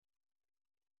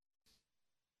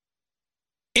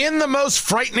In the most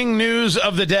frightening news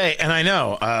of the day, and I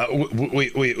know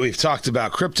we've talked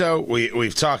about crypto,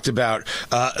 we've talked about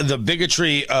the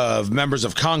bigotry of members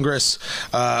of Congress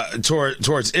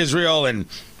towards Israel and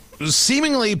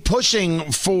seemingly pushing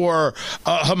for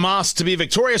Hamas to be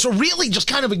victorious, or really just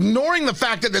kind of ignoring the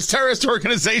fact that this terrorist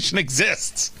organization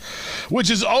exists, which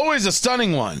is always a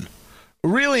stunning one.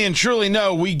 Really and truly,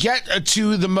 no, we get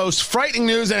to the most frightening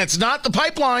news, and it's not the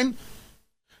pipeline.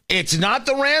 It's not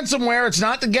the ransomware. It's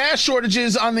not the gas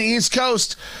shortages on the East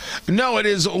Coast. No, it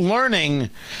is learning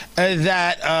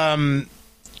that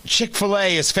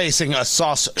Chick-fil-A is facing a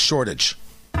sauce shortage.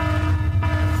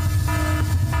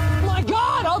 My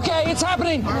God! Okay, it's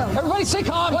happening. Everybody stay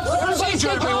calm. What's the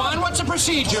procedure, everyone? What's the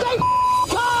procedure? Stay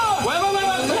calm! Wait.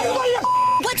 Everybody,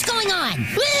 what's going on?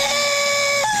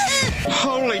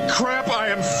 Holy crap, I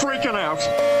am freaking out.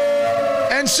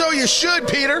 And so you should,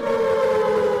 Peter.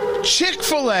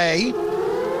 Chick-fil-A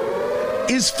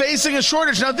is facing a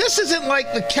shortage. Now, this isn't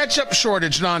like the ketchup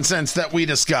shortage nonsense that we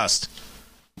discussed.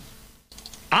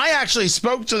 I actually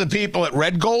spoke to the people at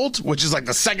Red Gold, which is like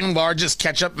the second largest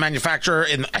ketchup manufacturer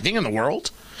in the world.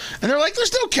 And they're like,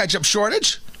 there's no ketchup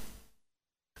shortage.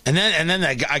 And then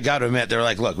I got to admit, they're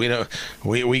like, look, we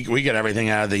get everything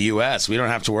out of the U.S. We don't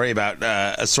have to worry about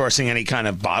sourcing any kind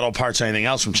of bottle parts or anything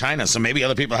else from China. So maybe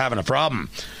other people are having a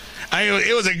problem.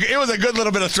 It was a good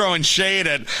little bit of throwing shade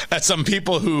at some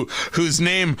people whose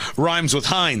name rhymes with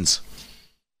Heinz.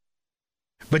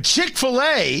 But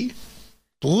Chick-fil-A,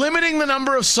 limiting the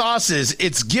number of sauces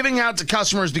it's giving out to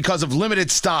customers because of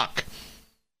limited stock,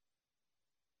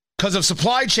 because of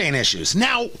supply chain issues.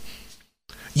 Now,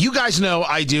 you guys know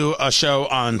I do a show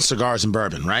on cigars and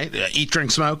bourbon, right? Eat,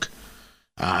 Drink, Smoke.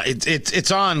 It's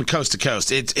on coast to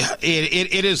coast. It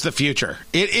is the future.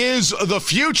 It is the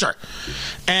future,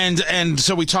 and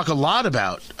so we talk a lot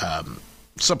about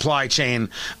supply chain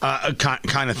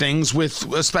kind of things,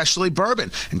 with especially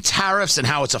bourbon and tariffs and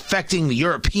how it's affecting the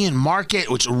European market,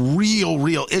 which is a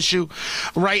real issue,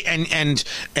 right? And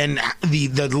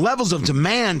the levels of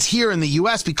demand here in the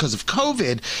U.S. because of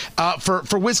COVID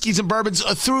for whiskeys and bourbons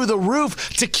through the roof.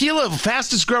 Tequila, the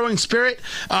fastest growing spirit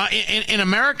in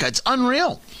America. It's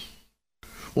unreal.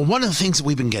 Well, one of the things that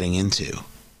we've been getting into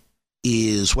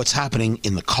is what's happening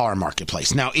in the car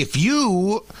marketplace. Now, if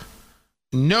you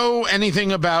know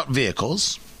anything about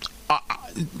vehicles,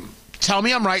 tell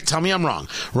me I'm right, tell me I'm wrong,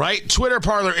 right? Twitter,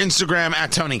 Parler, Instagram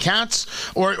at Tony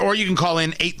Katz, or you can call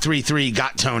in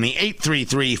 833-GOT-TONY,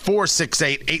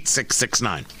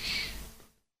 833-468-8669.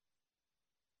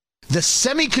 The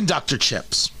semiconductor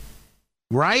chips,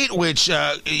 right, which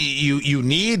you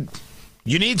need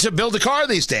to build a car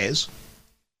these days,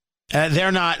 they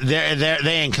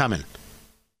ain't coming.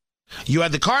 You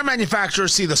had the car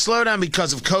manufacturers see the slowdown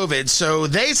because of COVID, so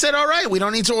they said, all right, we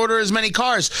don't need to order as many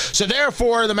cars. So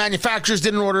therefore, the manufacturers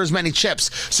didn't order as many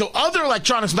chips. So other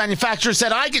electronics manufacturers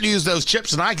said, I can use those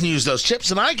chips, and I can use those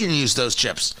chips, and I can use those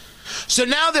chips. So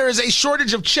now there is a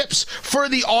shortage of chips for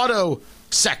the auto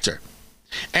sector.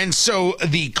 And so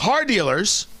the car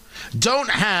dealers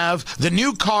don't have the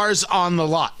new cars on the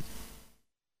lot.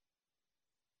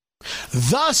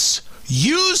 Thus,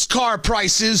 used car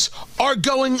prices are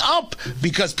going up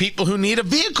because people who need a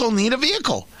vehicle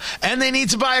and they need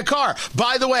to buy a car.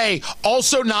 By the way,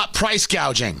 also not price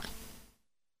gouging.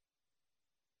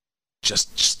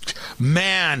 Just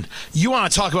man, you want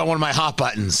to talk about one of my hot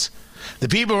buttons. The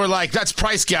people were like, that's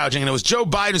price gouging. And it was Joe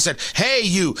Biden who said, hey,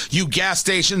 you gas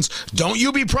stations, don't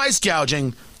you be price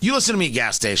gouging. You listen to me,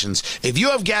 gas stations. If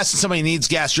you have gas and somebody needs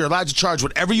gas, you're allowed to charge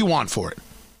whatever you want for it.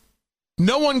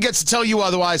 No one gets to tell you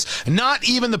otherwise, not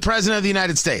even the President of the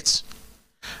United States.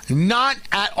 Not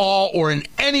at all or in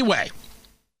any way.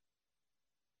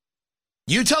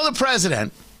 You tell the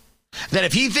President that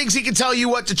if he thinks he can tell you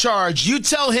what to charge, you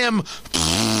tell him,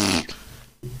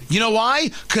 you know why?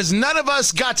 Because none of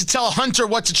us got to tell Hunter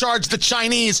what to charge the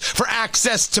Chinese for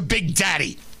access to Big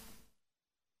Daddy.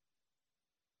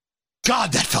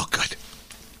 God, that felt good.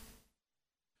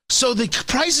 So the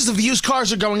prices of used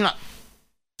cars are going up.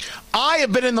 I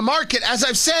have been in the market, as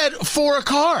I've said, for a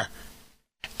car.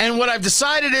 And what I've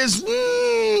decided is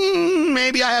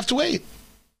maybe I have to wait.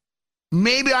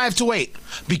 Maybe I have to wait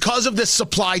because of this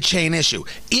supply chain issue.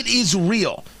 It is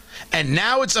real. And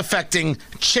now it's affecting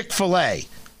Chick-fil-A.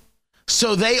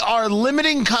 So they are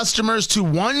limiting customers to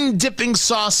one dipping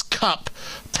sauce cup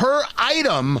per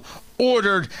item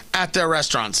ordered at their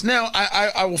restaurants. Now,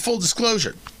 I will full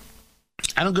disclosure.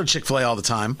 I don't go to Chick-fil-A all the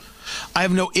time. I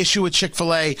have no issue with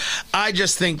Chick-fil-A. I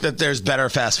just think that there's better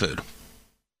fast food.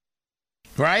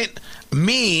 Right?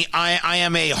 Me, I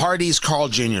am a Hardee's Carl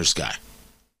Jr.'s guy.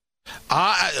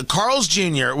 Carl's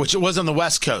Jr., which it was on the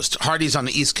West Coast, Hardee's on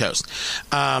the East Coast,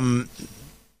 or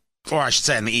I should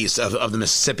say on the east of the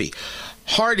Mississippi.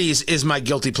 Hardee's is my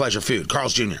guilty pleasure food,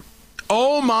 Carl's Jr.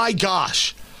 Oh my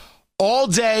gosh. All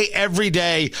day, every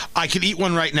day. I could eat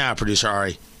one right now, producer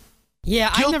Ari.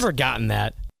 Yeah, I've never gotten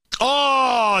that.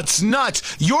 Oh, it's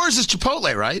nuts. Yours is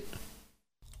Chipotle, right?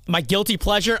 My guilty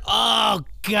pleasure? Oh,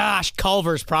 gosh.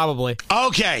 Culver's, probably.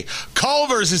 Okay.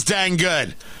 Culver's is dang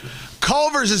good.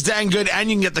 Culver's is dang good, and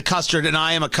you can get the custard, and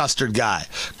I am a custard guy.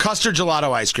 Custard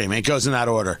gelato ice cream. It goes in that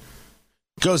order.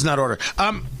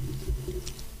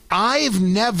 I've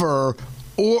never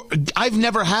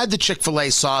had the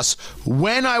Chick-fil-A sauce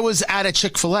when I was at a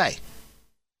Chick-fil-A.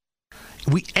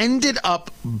 We ended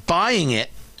up buying it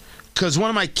because one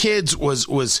of my kids was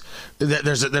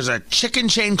there's a chicken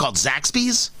chain called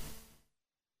Zaxby's,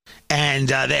 and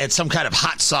they had some kind of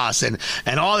hot sauce, and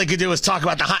all they could do was talk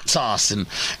about the hot sauce,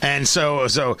 and so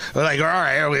we're like, all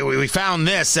right, we found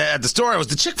this at the store. It was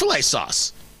the Chick-fil-A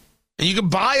sauce, and you can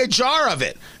buy a jar of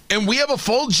it, and we have a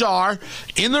full jar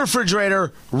in the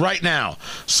refrigerator right now.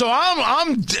 So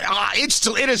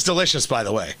it is delicious, by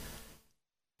the way.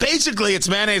 Basically, it's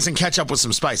mayonnaise and ketchup with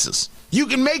some spices. You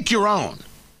can make your own,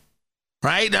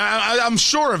 right? I'm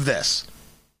sure of this.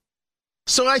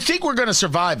 So I think we're going to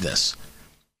survive this.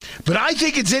 But I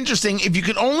think it's interesting if you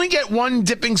could only get one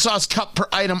dipping sauce cup per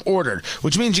item ordered,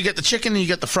 which means you get the chicken and you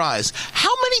get the fries.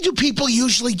 How many do people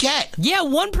usually get? Yeah,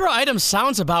 one per item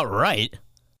sounds about right.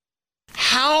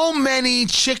 How many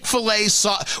Chick-fil-A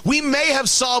sauce? We may have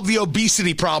solved the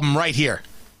obesity problem right here.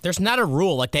 There's not a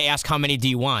rule. Like they ask, how many do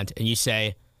you want? And you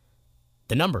say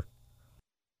the number.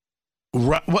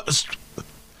 Right,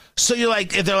 so you're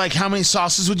like, if they're like, how many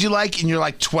sauces would you like? And you're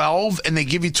like 12, and they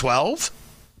give you 12?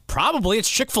 Probably. It's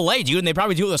Chick-fil-A, dude, and they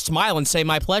probably do it with a smile and say,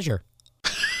 my pleasure.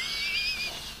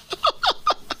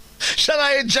 Shall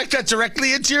I inject that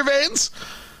directly into your veins?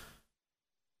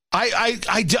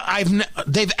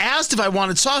 They've asked if I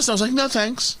wanted sauce, and I was like, no,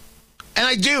 thanks. And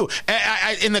I do.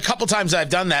 In the couple times I've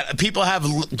done that, people have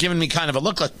given me kind of a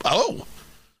look like, oh,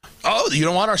 you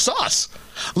don't want our sauce.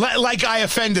 Like I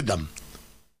offended them.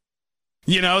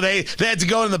 You know, they had to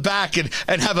go in the back and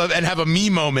have a me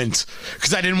moment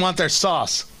because I didn't want their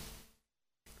sauce.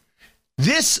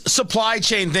 This supply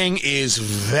chain thing is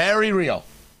very real.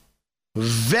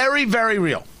 Very, very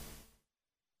real.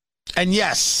 And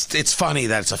yes, it's funny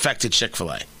that it's affected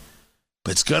Chick-fil-A,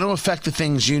 but it's going to affect the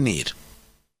things you need.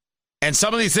 And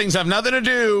some of these things have nothing to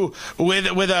do with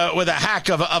a hack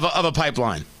of a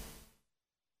pipeline.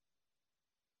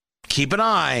 Keep an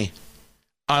eye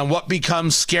on what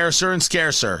becomes scarcer and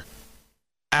scarcer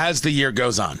as the year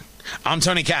goes on. I'm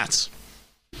Tony Katz.